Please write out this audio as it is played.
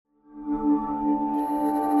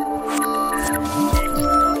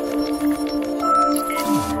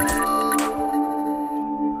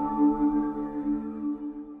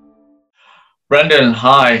Brendan,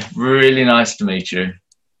 hi. Really nice to meet you.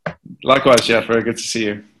 Likewise, Jeff. Very good to see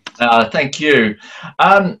you. Thank you.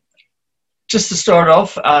 Um, just to start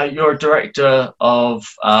off, you're director of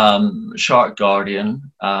Shark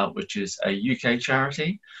Guardian, which is a UK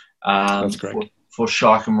charity That's for, correct. for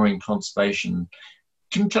shark and marine conservation.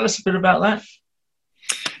 Can you tell us a bit about that?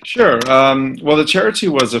 Sure. Well, the charity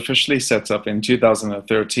was officially set up in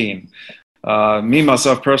 2013. Me,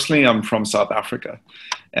 myself, personally, I'm from South Africa,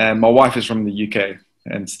 and my wife is from the UK,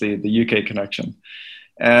 and it's the UK connection.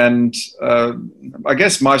 And I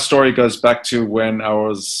guess my story goes back to when I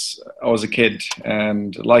was a kid,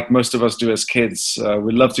 and like most of us do as kids,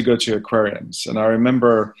 we love to go to aquariums. And I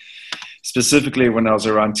remember specifically when I was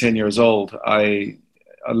around 10 years old, I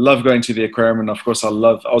love going to the aquarium, and of course, I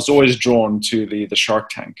was always drawn to the shark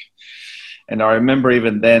tank. And I remember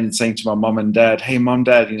even then saying to my mom and dad, "Hey, mom,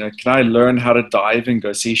 dad, can I learn how to dive and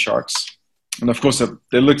go see sharks?" And of course,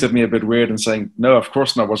 they looked at me a bit weird and saying, "No, of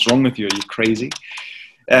course not. What's wrong with you? Are you crazy?"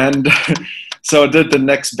 And so I did the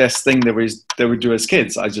next best thing that we do as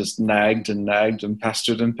kids. I just nagged and nagged and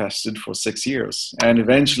pestered for 6 years. And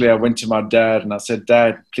eventually I went to my dad and I said,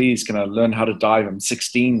 "Dad, please, can I learn how to dive? I'm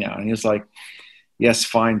 16 now." And he was like, "Yes,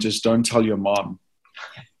 fine. Just don't tell your mom."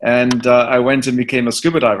 And I went and became a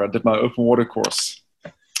scuba diver. I did my open water course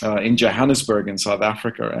in Johannesburg in South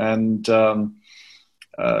Africa. And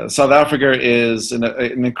South Africa is an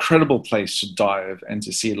incredible place to dive and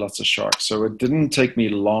to see lots of sharks. So it didn't take me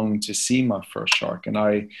long to see my first shark. And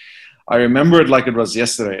I remember it like it was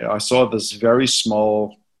yesterday. I saw this very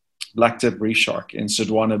small black-tip reef shark in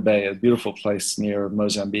Sodwana Bay, a beautiful place near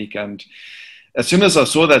Mozambique. And as soon as I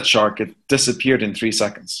saw that shark, it disappeared in 3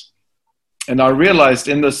 seconds. And I realized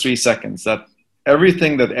in those 3 seconds that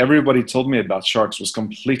everything that everybody told me about sharks was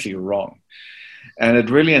completely wrong. And it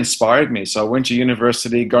really inspired me. So I went to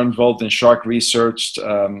university, got involved in shark research,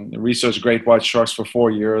 researched great white sharks for 4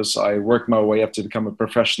 years. I worked my way up to become a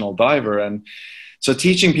professional diver. And so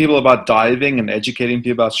teaching people about diving and educating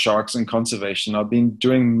people about sharks and conservation, I've been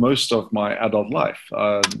doing most of my adult life.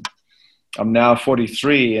 I'm now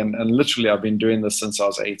 43, and literally I've been doing this since I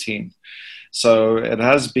was 18. So it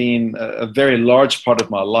has been a very large part of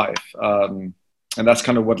my life. And that's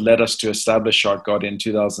kind of what led us to establish Shark Guardian in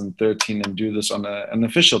 2013 and do this on an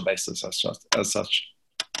official basis as such.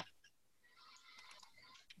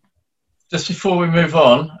 Just before we move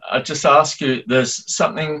on, I just ask you, there's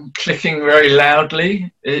something clicking very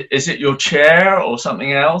loudly. Is it your chair or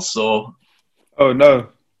something else? Or Oh, no,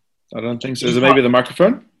 I don't think so. Is it maybe the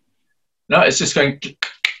microphone? No, it's just going.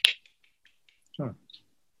 Oh,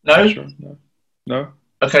 no? sure. No.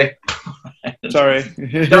 Okay. Sorry.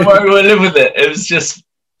 Don't worry, we'll live with it. It was just,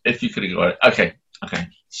 if you could ignore it. Okay.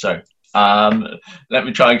 So, let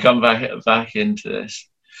me try and come back into this.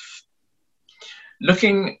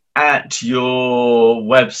 Looking at your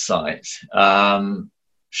website,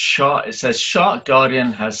 it says Shark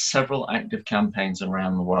Guardian has several active campaigns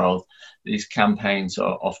around the world. These campaigns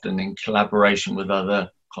are often in collaboration with other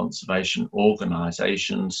conservation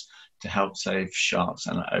organizations to help save sharks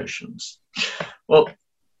and oceans. Well,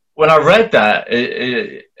 when I read that,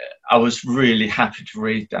 I was really happy to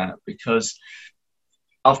read that, because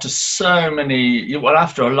after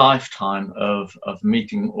after a lifetime of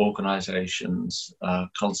meeting organizations,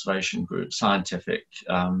 conservation groups, scientific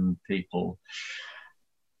people,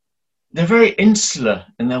 they're very insular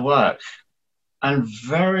in their work and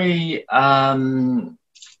very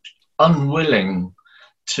unwilling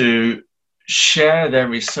to share their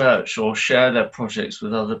research or share their projects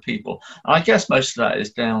with other people. And I guess most of that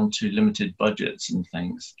is down to limited budgets and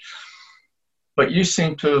things. But you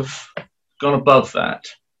seem to have gone above that.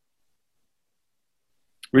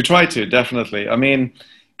 We try to, definitely. I mean,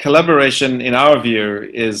 collaboration, in our view,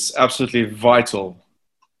 is absolutely vital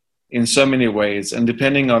in so many ways. And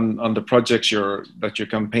depending on the projects that you're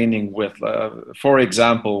campaigning with, for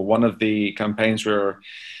example, one of the campaigns we're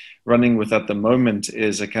running with at the moment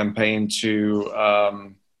is a campaign to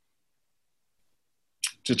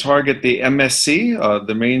target the MSC,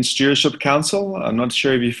 the Marine Stewardship Council. I'm not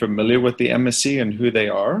sure if you're familiar with the MSC and who they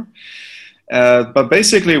are. But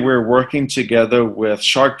basically, we're working together with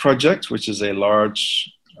Shark Project, which is a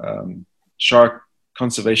large shark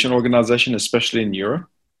conservation organization, especially in Europe.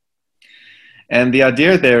 And the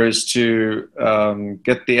idea there is to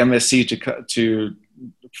get the MSC to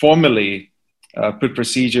formally put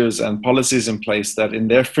procedures and policies in place that in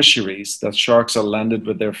their fisheries, that sharks are landed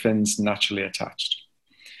with their fins naturally attached.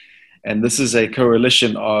 And this is a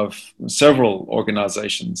coalition of several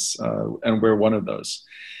organizations, and we're one of those.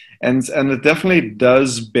 And it definitely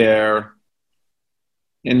does bear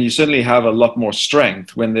and you certainly have a lot more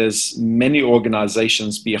strength when there's many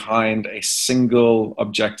organizations behind a single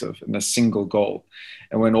objective and a single goal.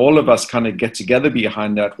 And when all of us kind of get together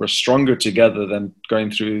behind that, we're stronger together than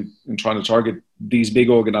going through and trying to target these big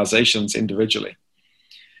organizations individually.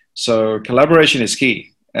 So collaboration is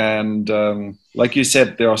key. And like you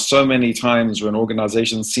said, there are so many times when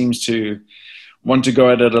organizations seems to want to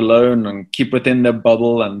go at it alone and keep within their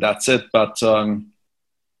bubble, and that's it. But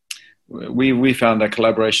we found that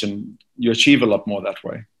collaboration, you achieve a lot more that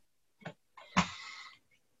way.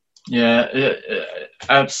 Yeah,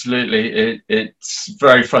 absolutely. It's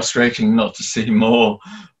very frustrating not to see more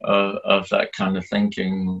of that kind of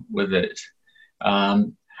thinking with it.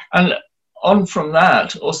 And on from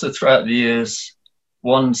that, also throughout the years,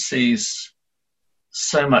 one sees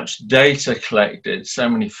so much data collected, so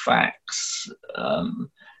many facts.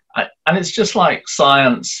 And it's just like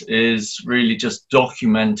science is really just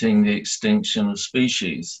documenting the extinction of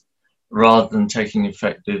species rather than taking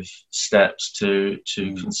effective steps to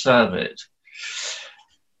conserve it.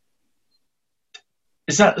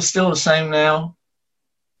 Is that still the same now?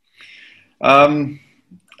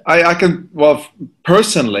 I can, well,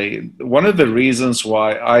 personally, one of the reasons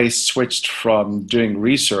why I switched from doing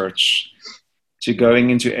research to going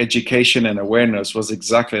into education and awareness was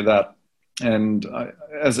exactly that. And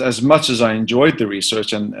as much as I enjoyed the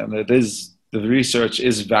research, and the research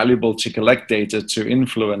is valuable to collect data to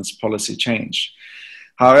influence policy change.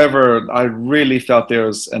 However, I really felt there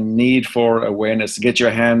was a need for awareness, to get your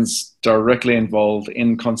hands directly involved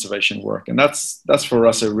in conservation work. And that's for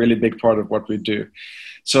us a really big part of what we do.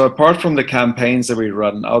 So apart from the campaigns that we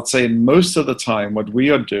run, I would say most of the time what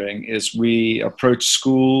we are doing is we approach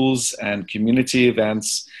schools and community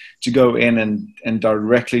events to go in and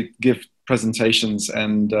directly give presentations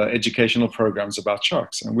and educational programs about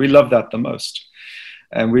sharks. And we love that the most.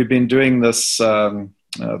 And we've been doing this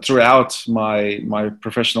throughout my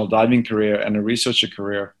professional diving career and a researcher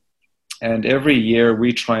career. And every year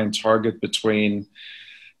we try and target between,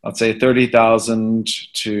 I'd say, 30,000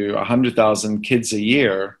 to 100,000 kids a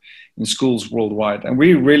year in schools worldwide. And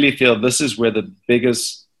we really feel this is where the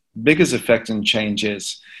biggest effect and change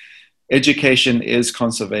is. Education is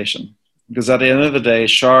conservation. Because at the end of the day,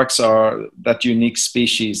 sharks are that unique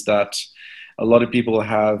species that a lot of people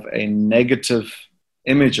have a negative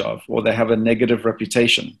image of, or they have a negative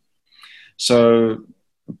reputation. So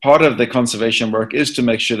part of the conservation work is to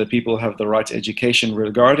make sure that people have the right education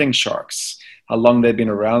regarding sharks, how long they've been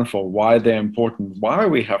around for, why they're important, why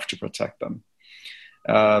we have to protect them.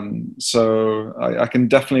 So I can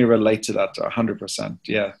definitely relate to that 100%.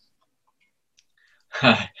 Yeah.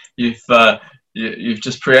 You've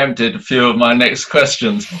just preempted a few of my next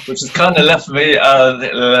questions, which has kind of left me on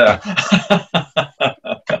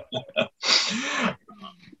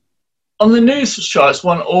the news for sharks.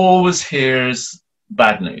 One always hears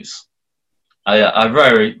bad news. I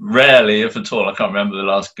very rarely, if at all, I can't remember the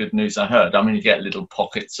last good news I heard. I mean, you get little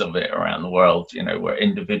pockets of it around the world, you know, where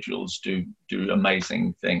individuals do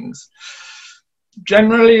amazing things.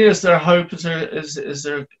 Generally, is there hope? Is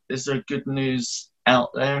there good news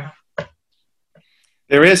out there?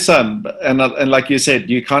 There is some, and like you said,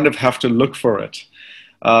 you kind of have to look for it.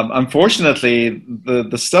 Unfortunately,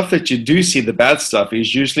 the stuff that you do see, the bad stuff,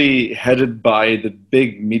 is usually headed by the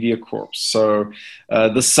big media corps. So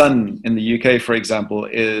The Sun in the UK, for example,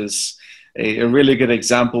 is a really good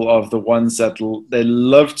example of the ones that they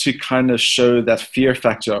love to kind of show that fear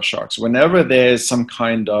factor of sharks. Whenever there's some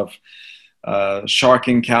kind of shark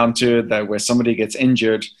encounter where somebody gets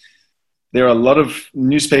injured, there are a lot of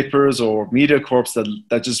newspapers or media corps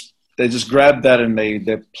that just grab that and they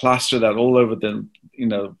plaster that all over the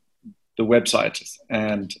website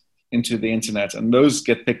and into the internet, and those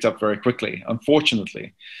get picked up very quickly.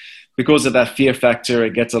 Unfortunately, because of that fear factor,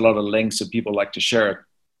 it gets a lot of links, so people like to share it.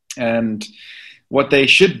 And what they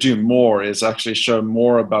should do more is actually show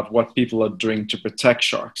more about what people are doing to protect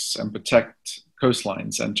sharks and protect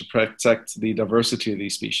coastlines and to protect the diversity of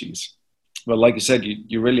these species. But like you said,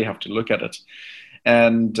 you really have to look at it.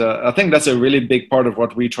 And I think that's a really big part of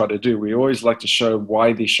what we try to do. We always like to show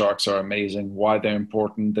why these sharks are amazing, why they're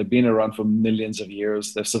important. They've been around for millions of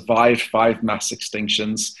years. They've survived 5 mass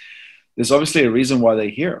extinctions. There's obviously a reason why they're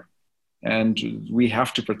here. And we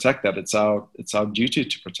have to protect that. It's our duty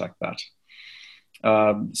to protect that.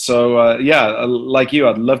 Like you,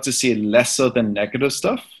 I'd love to see lesser than negative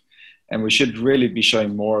stuff. And we should really be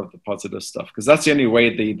showing more of the positive stuff, because that's the only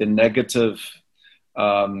way the negative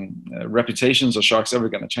reputations of sharks ever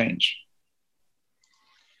going to change.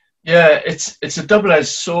 Yeah, it's a double-edged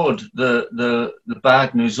sword, the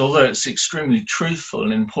bad news, although it's extremely truthful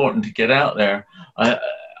and important to get out there. I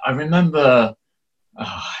remember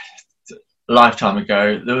oh, a lifetime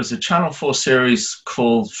ago, there was a Channel 4 series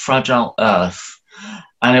called Fragile Earth,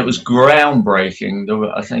 and it was groundbreaking. There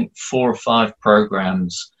were, I think, 4 or 5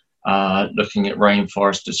 programs looking at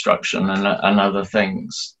rainforest destruction and other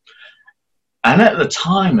things. And at the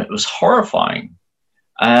time, it was horrifying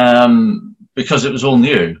because it was all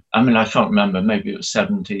new. I mean, I can't remember, maybe it was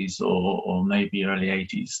 70s or maybe early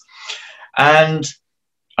 80s. And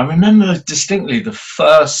I remember distinctly the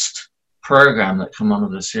first program that came on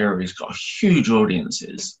of the series got huge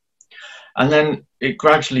audiences. And then it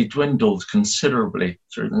gradually dwindled considerably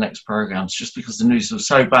through the next programs just because the news was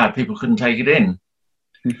so bad, people couldn't take it in.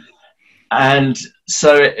 And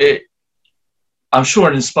so I'm sure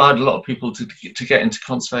it inspired a lot of people to get into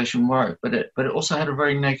conservation work, but it also had a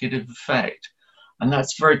very negative effect. And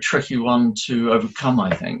that's a very tricky one to overcome,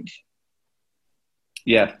 I think.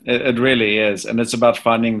 Yeah, it really is. And it's about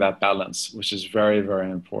finding that balance, which is very, very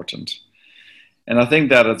important. And I think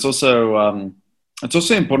that it's also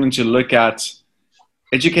important to look at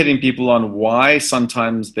educating people on why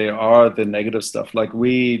sometimes there are the negative stuff. Like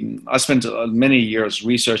I spent many years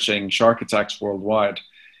researching shark attacks worldwide.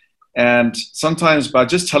 And sometimes by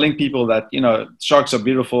just telling people that, you know, sharks are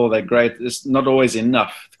beautiful, they're great, it's not always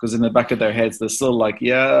enough, because in the back of their heads, they're still like,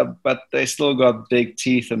 yeah, but they still got big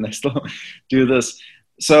teeth and they still do this.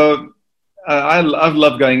 So I've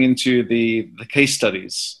loved going into the case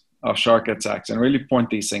studies of shark attacks and really point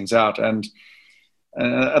these things out. And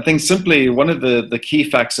I think simply one of the key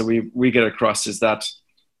facts that we get across is that,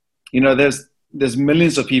 you know, there's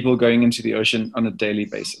millions of people going into the ocean on a daily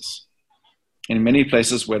basis in many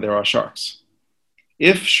places where there are sharks.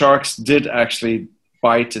 If sharks did actually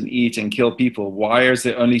bite and eat and kill people, why is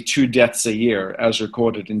there only 2 deaths a year as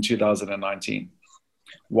recorded in 2019?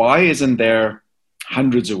 Why isn't there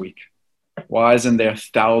hundreds a week? Why isn't there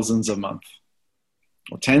thousands a month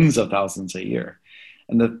or tens of thousands a year?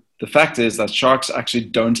 And the fact is that sharks actually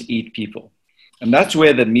don't eat people. And that's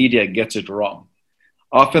where the media gets it wrong.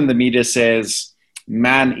 Often the media says,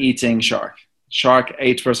 man-eating shark. Shark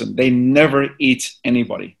ate person. They never eat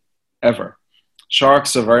anybody, ever.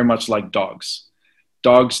 Sharks are very much like dogs.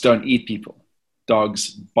 Dogs don't eat people.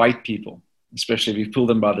 Dogs bite people, especially if you pull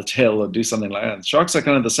them by the tail or do something like that. Sharks are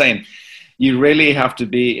kind of the same. You really have to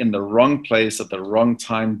be in the wrong place at the wrong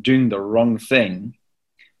time, doing the wrong thing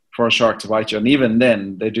for a shark to bite you. And even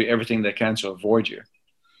then, they do everything they can to avoid you.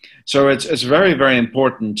 So it's very, very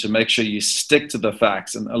important to make sure you stick to the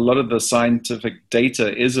facts. And a lot of the scientific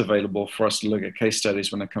data is available for us to look at case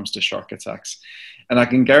studies when it comes to shark attacks. And I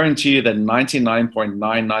can guarantee you that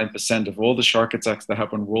 99.99% of all the shark attacks that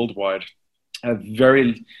happen worldwide have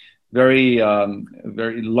very, very,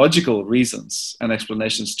 very logical reasons and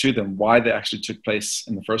explanations to them why they actually took place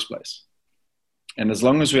in the first place. And as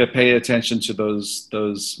long as we pay attention to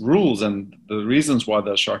those rules and the reasons why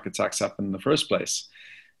those shark attacks happen in the first place,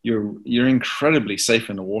 you're incredibly safe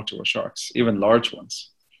in the water with sharks, even large ones.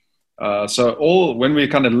 So when we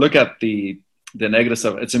kind of look at the negative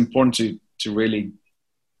stuff, it's important to really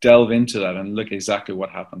delve into that and look exactly what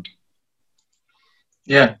happened.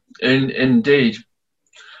 Yeah, indeed.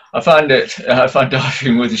 I find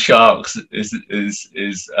diving with sharks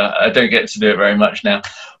is I don't get to do it very much now,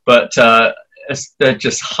 but they're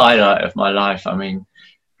just highlight of my life. I mean,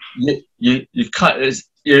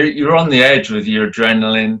 you're on the edge with your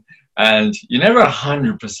adrenaline, and you're never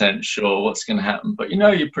 100% sure what's going to happen, but you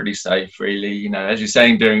know you're pretty safe, really. You know, as you're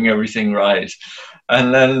saying, doing everything right,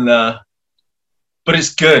 and then, but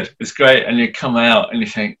it's good, it's great, and you come out and you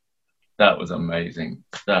think that was amazing.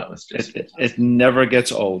 That was just it never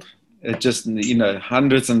gets old. It just, you know,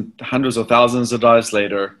 hundreds and hundreds of thousands of dives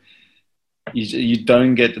later, it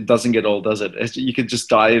doesn't get old, does it? You could just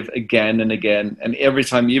dive again and again, and every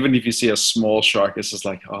time, even if you see a small shark, it's just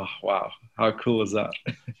like, oh wow, how cool is that?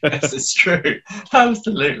 Yes, it's true.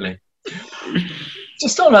 Absolutely.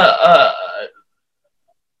 Just on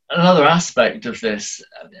another aspect of this,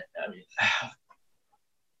 I mean,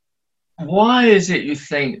 why is it you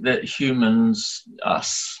think that humans,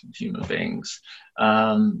 us human beings,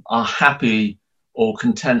 are happy or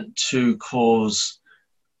content to cause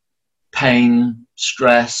pain,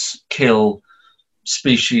 stress, kill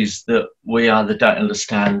species that we either don't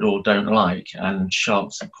understand or don't like, and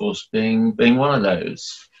sharks, of course, being one of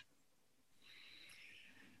those?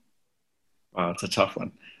 Wow, it's a tough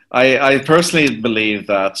one. I personally believe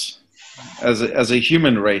that as a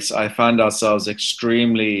human race, I find ourselves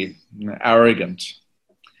extremely arrogant,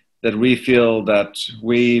 that we feel that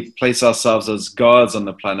we place ourselves as gods on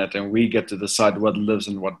the planet and we get to decide what lives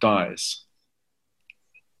and what dies.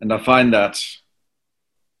 And I find that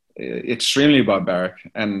extremely barbaric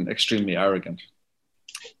and extremely arrogant.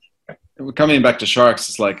 coming back to sharks,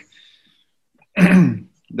 it's like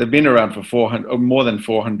they've been around for 400 or more than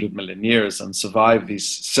 400 million years and survived these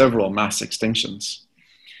several mass extinctions.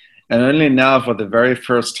 And only now, for the very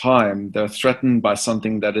first time, they're threatened by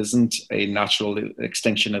something that isn't a natural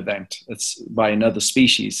extinction event. It's by another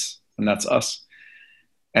species, and that's us.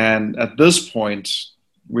 And at this point,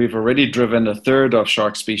 we've already driven a third of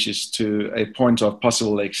shark species to a point of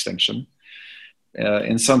possible extinction.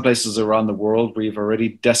 In some places around the world, we've already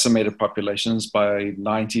decimated populations by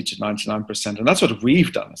 90 to 99%. And that's what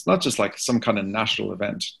we've done. It's not just like some kind of natural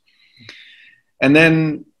event. And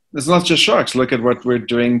then it's not just sharks. Look at what we're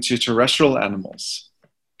doing to terrestrial animals.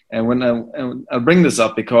 And I bring this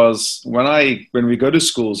up because when we go to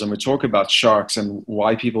schools and we talk about sharks and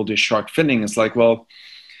why people do shark finning, it's like, well,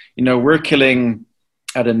 you know, we're killing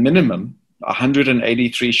at a minimum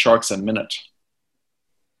 183 sharks a minute,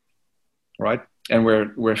 right? And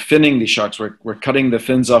we're finning these sharks. We're cutting the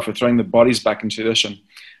fins off. We're throwing the bodies back into the ocean.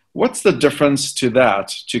 What's the difference to that,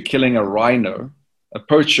 to killing a rhino, a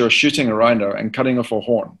poacher shooting a rhino and cutting off a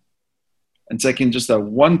horn and taking just that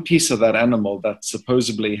one piece of that animal that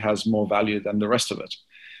supposedly has more value than the rest of it?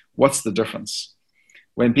 What's the difference?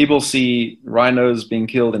 When people see rhinos being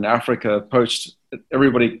killed in Africa, poached,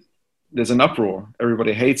 there's an uproar.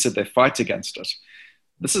 Everybody hates it. They fight against it.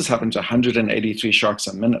 This has happened to 183 sharks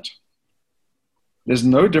a minute. There's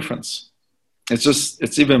no difference.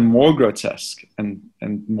 It's even more grotesque and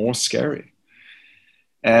more scary.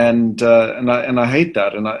 And I hate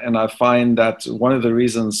that. And I find that one of the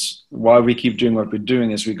reasons why we keep doing what we're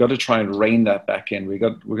doing is we got to try and rein that back in. We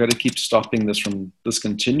got to keep stopping this from this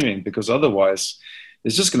continuing, because otherwise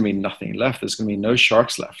there's just going to be nothing left. There's going to be no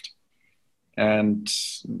sharks left. And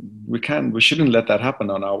we shouldn't let that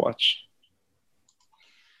happen on our watch.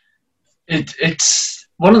 It's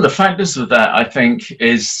one of the factors of that, I think,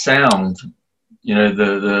 is sound. You know,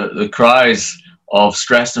 the cries of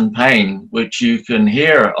stress and pain, which you can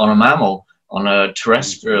hear on a mammal, on a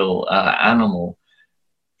terrestrial animal.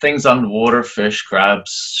 Things underwater, fish,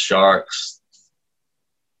 crabs, sharks,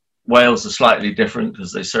 whales are slightly different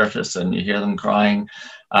because they surface and you hear them crying.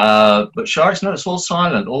 But sharks, no, it's all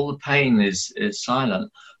silent. All the pain is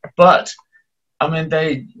silent. But I mean,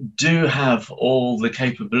 they do have all the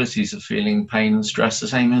capabilities of feeling pain and stress, the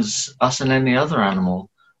same as us and any other animal.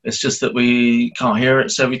 It's just that we can't hear it,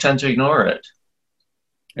 so we tend to ignore it.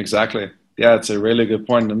 Exactly. Yeah, it's a really good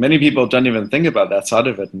point. And many people don't even think about that side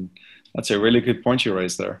of it. And that's a really good point you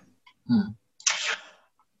raised there.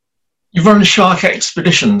 You've run shark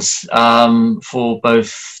expeditions for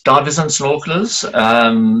both divers and snorkelers.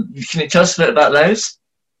 Can you tell us a bit about those?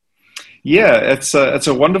 Yeah, it's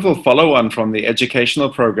a wonderful follow-on from the educational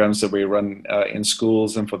programs that we run in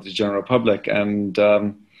schools and for the general public. And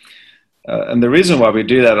the reason why we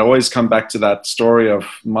do that, I always come back to that story of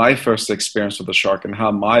my first experience with the shark and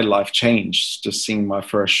how my life changed just seeing my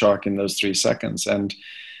first shark in those 3 seconds. And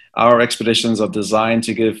our expeditions are designed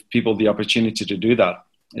to give people the opportunity to do that,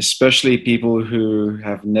 especially people who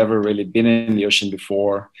have never really been in the ocean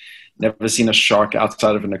before, never seen a shark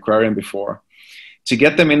outside of an aquarium before. To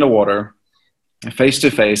get them in the water, face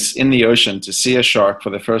to face in the ocean, to see a shark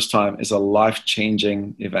for the first time is a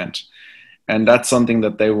life-changing event. And that's something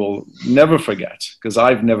that they will never forget, because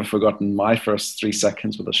I've never forgotten my first 3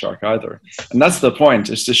 seconds with a shark either. And that's the point,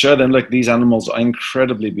 is to show them, look, these animals are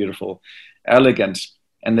incredibly beautiful, elegant,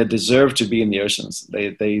 and they deserve to be in the oceans.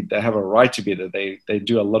 They have a right to be there. They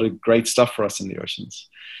do a lot of great stuff for us in the oceans.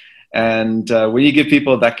 And when you give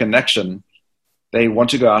people that connection, they want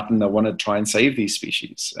to go out and they want to try and save these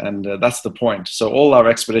species. And that's the point. So all our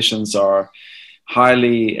expeditions are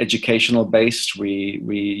highly educational based. We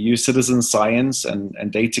use citizen science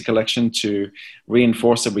and data collection to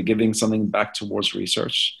reinforce that we're giving something back towards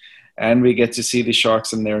research. And we get to see the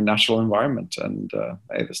sharks in their natural environment. And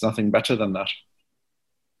hey, there's nothing better than that.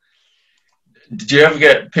 Did you ever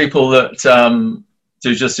get people that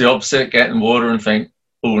do just the opposite, get in the water and think,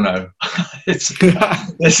 oh no, this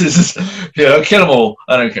is, you know, kill them all,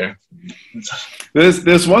 I don't care?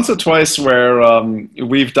 There's once or twice where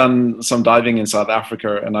we've done some diving in South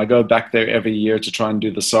Africa, and I go back there every year to try and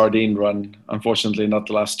do the sardine run. Unfortunately, not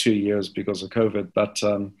the last 2 years because of COVID, but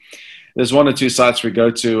there's 1 or 2 sites we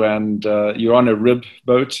go to, and you're on a rib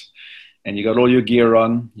boat, and you got all your gear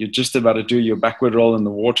on. You're just about to do your backward roll in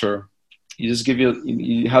the water.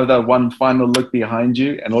 You have that one final look behind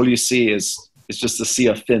you, and all you see is just a sea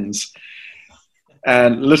of fins.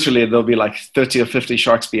 And literally there'll be like 30 or 50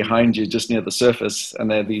 sharks behind you just near the surface, and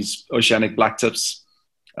they're these oceanic blacktips,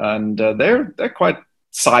 and they're quite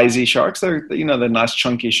sizey sharks. They're nice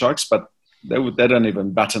chunky sharks, but they don't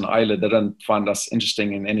even bat an eyelid. They don't find us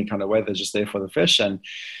interesting in any kind of way. They're just there for the fish. And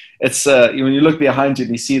it's when you look behind you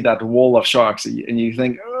and you see that wall of sharks, and you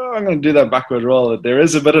think, oh, I'm going to do that backward roll. There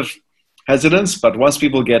is a bit of hesitance, but once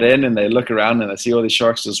people get in and they look around and they see all these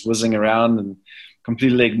sharks just whizzing around and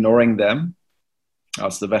completely ignoring them,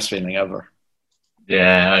 that's the best feeling ever.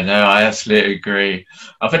 Yeah, I know. I absolutely agree.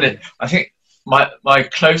 I think my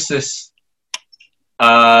closest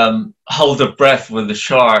hold of breath with the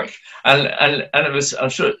shark, and it was, I'm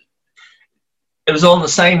sure it was on the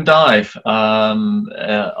same dive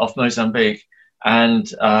off Mozambique, and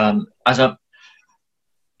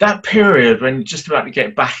that period when you're just about to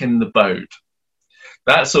get back in the boat,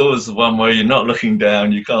 that's always the one where you're not looking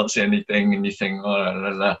down, you can't see anything, and you think, oh, la, la,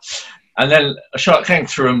 la. And then a shark came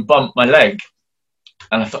through and bumped my leg,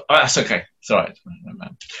 and I thought, oh, that's okay, it's all right.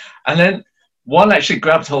 And then one actually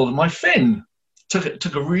grabbed hold of my fin,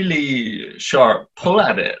 took a really sharp pull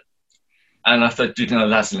at it, and I thought, you know,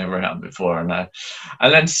 that's never happened before. And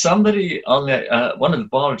then somebody on the one of the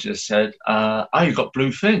biologists said, "Oh, you've got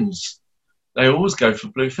blue fins. They always go for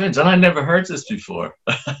blue fins," and I never heard this before.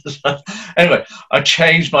 Anyway, I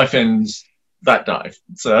changed my fins that dive,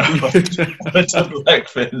 so I took black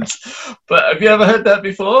fins. But have you ever heard that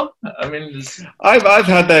before? I mean, I've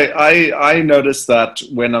had that. I noticed that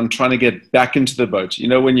when I'm trying to get back into the boat, you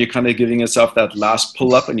know, when you're kind of giving yourself that last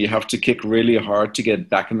pull up and you have to kick really hard to get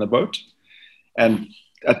back in the boat, and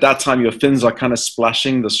at that time your fins are kind of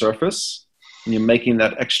splashing the surface and you're making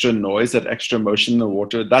that extra noise, that extra motion in the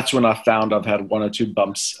water. That's when I found I've had 1 or 2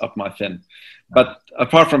 bumps up my fin. But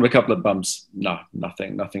apart from a couple of bumps, no,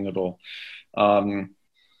 nothing at all. I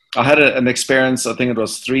had an experience, I think it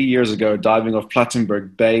was 3 years ago, diving off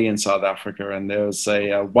Plettenberg Bay in South Africa. And there was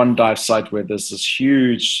a one dive site where there's this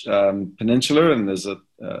huge peninsula and there's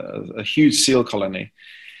a huge seal colony.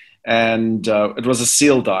 And it was a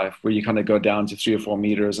seal dive where you kind of go down to 3 or 4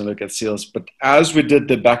 meters and look at seals. But as we did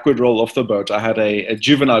the backward roll off the boat, I had a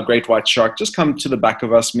juvenile great white shark just come to the back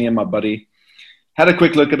of us, me and my buddy, had a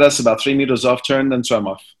quick look at us about 3 meters off, turned and swam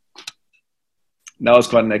off. That was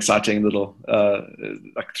quite an exciting little,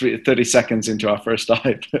 30 seconds into our first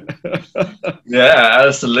dive. Yeah,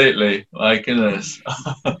 absolutely. My goodness.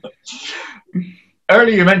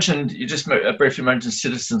 Earlier you just briefly mentioned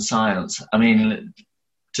citizen science. I mean,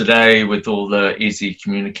 today with all the easy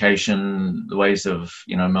communication, the ways of,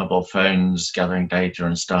 you know, mobile phones, gathering data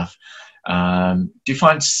and stuff, do you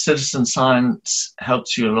find citizen science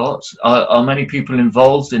helps you a lot? Are many people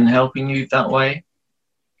involved in helping you that way?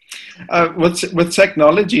 With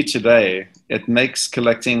technology today, it makes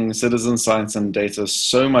collecting citizen science and data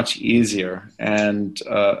so much easier and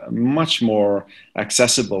much more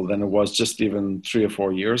accessible than it was just even 3 or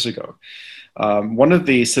 4 years ago. One of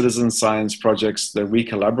the citizen science projects that we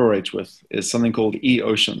collaborate with is something called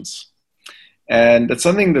eOceans. And it's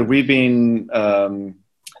something that we've been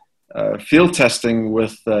field testing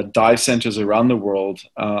with dive centers around the world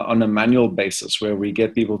on a manual basis, where we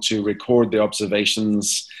get people to record the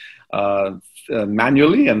observations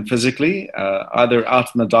manually and physically, either out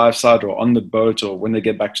on the dive site or on the boat or when they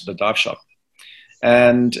get back to the dive shop.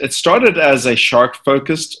 And it started as a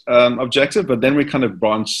shark-focused objective, but then we kind of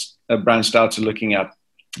branched out to looking at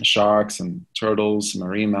sharks and turtles,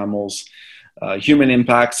 marine mammals, human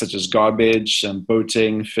impacts such as garbage and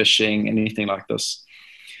boating, fishing, anything like this.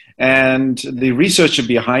 And the researcher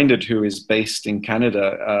behind it, who is based in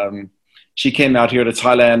Canada, she came out here to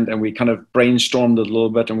Thailand and we kind of brainstormed a little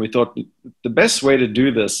bit, and we thought the best way to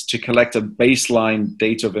do this, to collect a baseline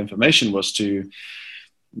data of information, was to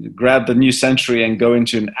grab the New Century and go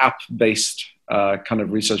into an app-based kind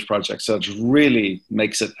of research project. So it really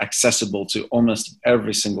makes it accessible to almost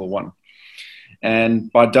every single one.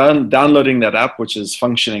 And by downloading that app, which is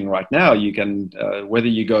functioning right now, you can, whether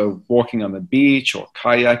you go walking on the beach or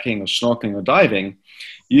kayaking or snorkeling or diving,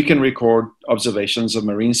 you can record observations of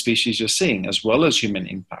marine species you're seeing, as well as human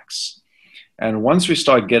impacts. And once we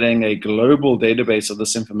start getting a global database of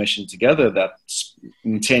this information together, that's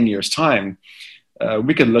in 10 years' time,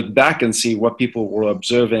 we can look back and see what people were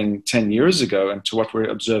observing 10 years ago and to what we're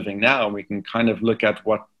observing now. And we can kind of look at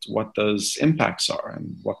what those impacts are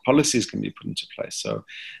and what policies can be put into place. So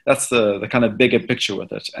that's the kind of bigger picture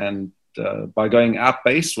with it. And by going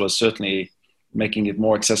app-based was certainly making it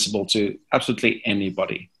more accessible to absolutely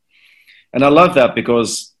anybody. And I love that,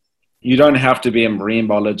 because you don't have to be a marine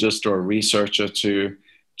biologist or a researcher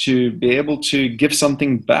to be able to give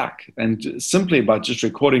something back. And simply by just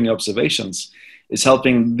recording the observations is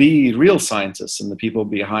helping the real scientists and the people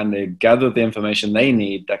behind there gather the information they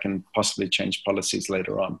need that can possibly change policies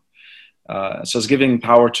later on. So it's giving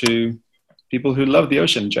power to people who love the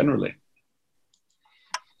ocean generally.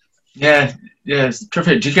 Yeah, yeah, it's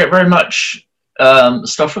terrific. Do you get very much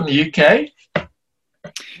stuff from the UK?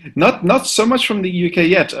 Not so much from the UK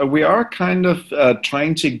yet. We are kind of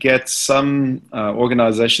trying to get some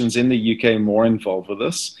organizations in the UK more involved with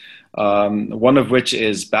this. One of which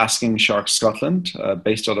is Basking Sharks Scotland,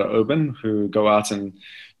 based out of Oban, who go out and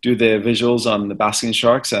do their visuals on the basking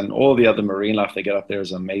sharks, and all the other marine life they get up there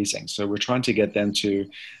is amazing. So we're trying to get them to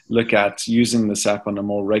look at using this app on a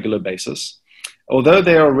more regular basis. Although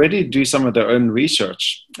they already do some of their own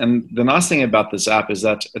research. And the nice thing about this app is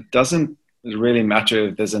that it doesn't really matter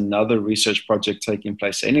if there's another research project taking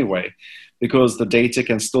place anyway, because the data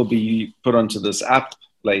can still be put onto this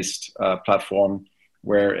app-based platform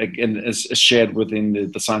where it is shared within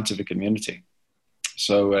the scientific community.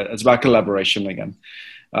 So it's about collaboration again.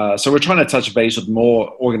 So we're trying to touch base with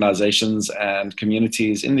more organizations and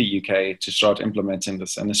communities in the UK to start implementing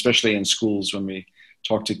this, and especially in schools when we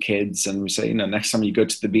talk to kids and we say, next time you go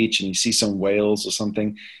to the beach and you see some whales or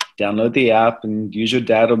something, download the app and use your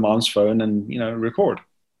dad or mom's phone and, record.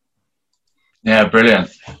 Yeah, brilliant.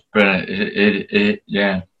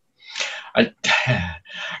 Yeah.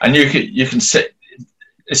 And you can sit,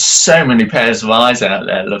 there's so many pairs of eyes out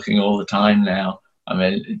there looking all the time now. I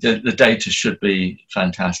mean, the data should be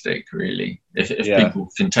fantastic, really, if people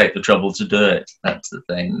can take the trouble to do it. That's the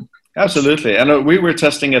thing. Absolutely. And we were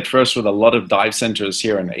testing it first with a lot of dive centers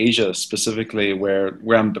here in Asia, specifically where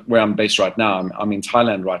I'm based right now. I'm in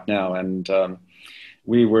Thailand right now. And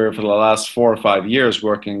we were, for the last 4 or 5 years,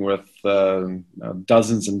 working with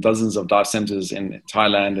dozens and dozens of dive centers in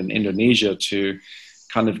Thailand and Indonesia to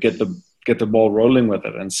kind of get the ball rolling with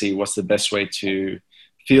it and see what's the best way to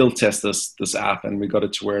field test this app. And we got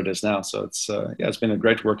it to where it is now. So it's been a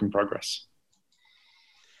great work in progress.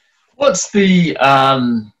 What's the...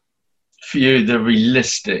 for you, the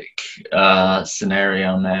realistic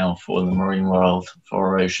scenario now for the marine world, for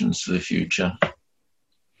our oceans for the future?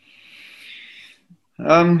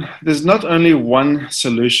 There's not only one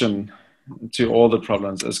solution to all the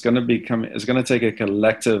problems. It's going to take a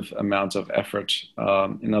collective amount of effort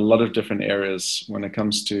in a lot of different areas when it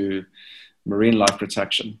comes to marine life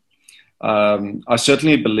protection. I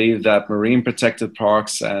certainly believe that marine protected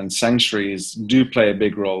parks and sanctuaries do play a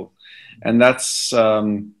big role, and that's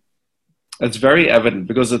very evident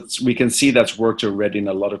because we can see that's worked already in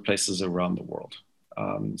a lot of places around the world,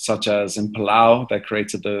 such as in Palau, that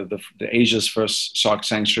created the Asia's first shark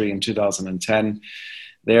sanctuary in 2010.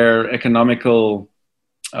 Their economical,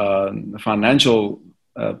 financial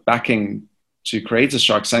backing to create a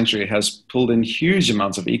shark sanctuary has pulled in huge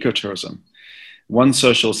amounts of ecotourism. One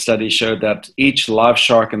social study showed that each live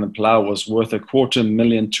shark in the Palau was worth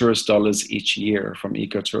 $250,000 tourist dollars each year from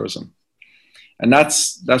ecotourism. And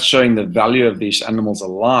that's showing the value of these animals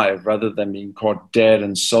alive rather than being caught dead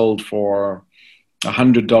and sold for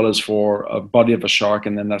 $100 for a body of a shark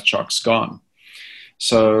and then that shark's gone.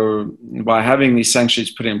 So by having these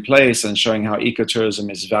sanctuaries put in place and showing how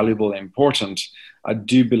ecotourism is valuable and important, I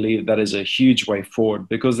do believe that is a huge way forward,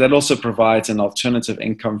 because that also provides an alternative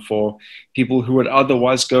income for people who would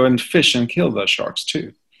otherwise go and fish and kill those sharks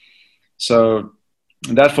too. So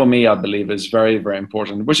that, for me, I believe is very, very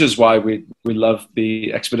important, which is why we love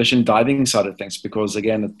the expedition diving side of things, because,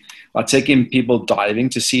 again, by taking people diving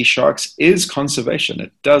to see sharks is conservation.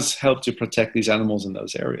 It does help to protect these animals in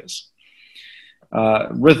those areas.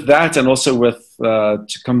 With that, and also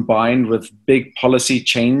combined with big policy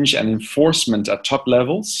change and enforcement at top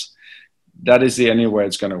levels, that is the only way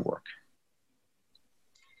it's going to work.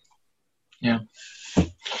 Yeah.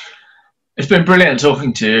 It's been brilliant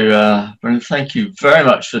talking to you, Brendan. Thank you very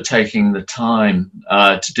much for taking the time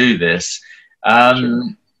to do this. Sure.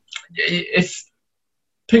 If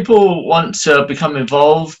people want to become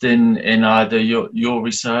involved in either your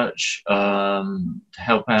research, to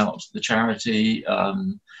help out the charity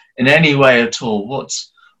in any way at all,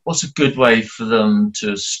 what's a good way for them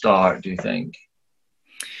to start, do you think?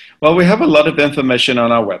 Well, we have a lot of information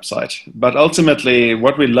on our website, but ultimately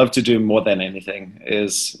what we love to do more than anything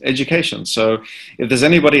is education. So if there's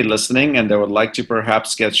anybody listening and they would like to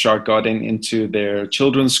perhaps get shark guarding into their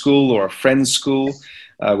children's school or a friend's school,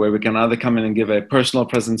 where we can either come in and give a personal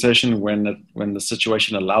presentation when the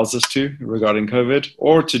situation allows us to regarding COVID,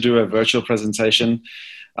 or to do a virtual presentation,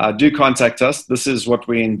 do contact us. This is what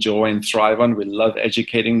we enjoy and thrive on. We love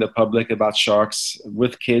educating the public about sharks,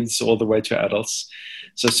 with kids all the way to adults.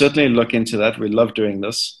 So certainly look into that. We love doing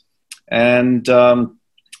this. And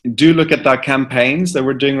do look at our campaigns that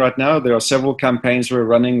we're doing right now. There are several campaigns we're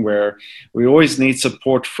running where we always need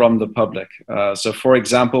support from the public. So for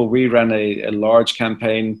example, we ran a large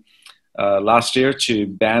campaign last year to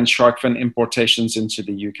ban shark fin importations into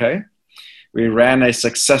the UK. We ran a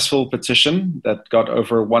successful petition that got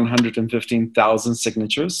over 115,000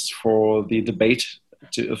 signatures for the debate,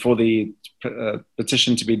 for the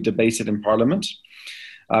petition to be debated in Parliament.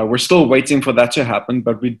 We're still waiting for that to happen,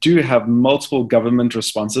 but we do have multiple government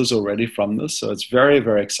responses already from this, so it's very,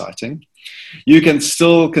 very exciting. You can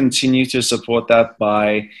still continue to support that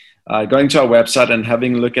by going to our website and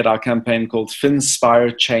having a look at our campaign called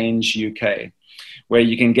Finspire Change UK, where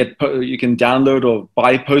you can download or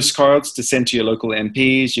buy postcards to send to your local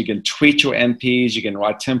MPs. You can tweet your MPs. You can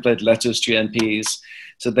write template letters to your MPs.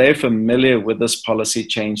 So they're familiar with this policy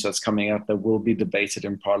change that's coming up that will be debated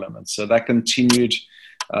in Parliament. So that continued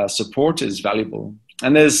support is valuable.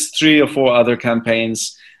 And there's 3 or 4 other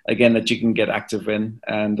campaigns, again, that you can get active in.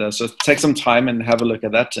 And so take some time and have a look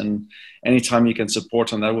at that. And anytime you can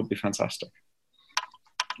support on that would be fantastic.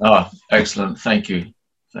 Oh, excellent. Thank you.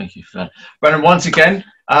 Thank you for that. Brendan, once again,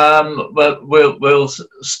 we'll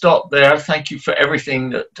stop there. Thank you for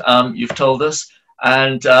everything that you've told us,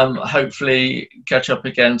 and hopefully catch up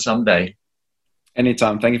again someday.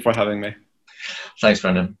 Anytime. Thank you for having me. Thanks,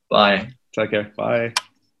 Brendan. Bye. Take care. Bye.